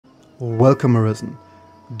Welcome Arisen.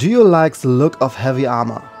 Do you like the look of heavy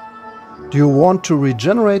armor? Do you want to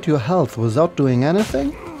regenerate your health without doing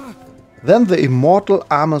anything? Then the Immortal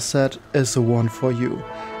Armor set is the one for you.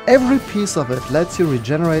 Every piece of it lets you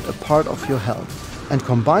regenerate a part of your health, and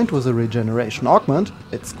combined with a regeneration augment,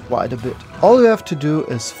 it's quite a bit. All you have to do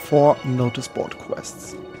is 4 notice board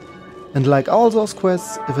quests. And like all those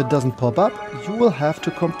quests, if it doesn't pop up, you will have to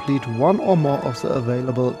complete one or more of the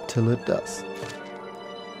available till it does.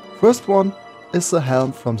 First one is the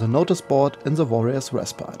helm from the notice board in the Warrior's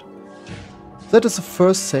Respite. That is the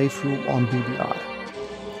first safe room on BBI.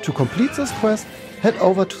 To complete this quest, head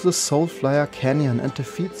over to the Soulflyer Canyon and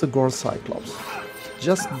defeat the Dugarr Cyclops.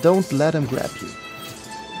 Just don't let him grab you.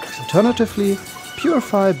 Alternatively,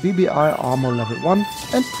 purify BBI armor level 1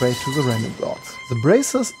 and pray to the random gods. The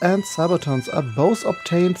braces and sabatons are both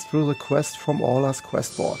obtained through the quest from Orla's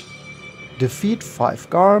quest board. Defeat 5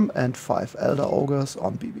 Garm and 5 Elder Ogres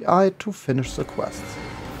on BBI to finish the quests.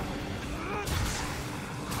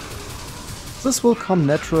 This will come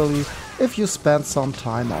naturally if you spend some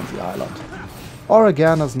time on the island. Or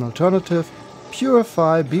again as an alternative,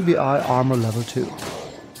 purify BBI armor level 2.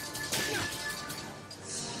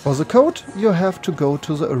 For the code, you have to go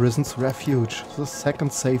to the Arisen's Refuge, the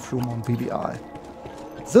second safe room on BBI.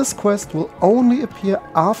 This quest will only appear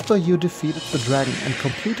after you defeated the dragon and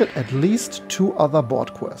completed at least 2 other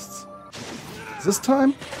board quests. This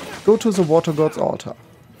time, go to the Water God's altar.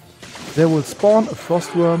 There will spawn a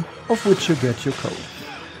frostworm of which you get your code.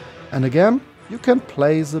 And again, you can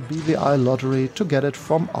play the BBI lottery to get it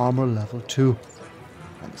from armor level 2.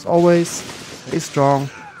 And as always, stay strong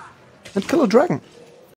and kill a dragon!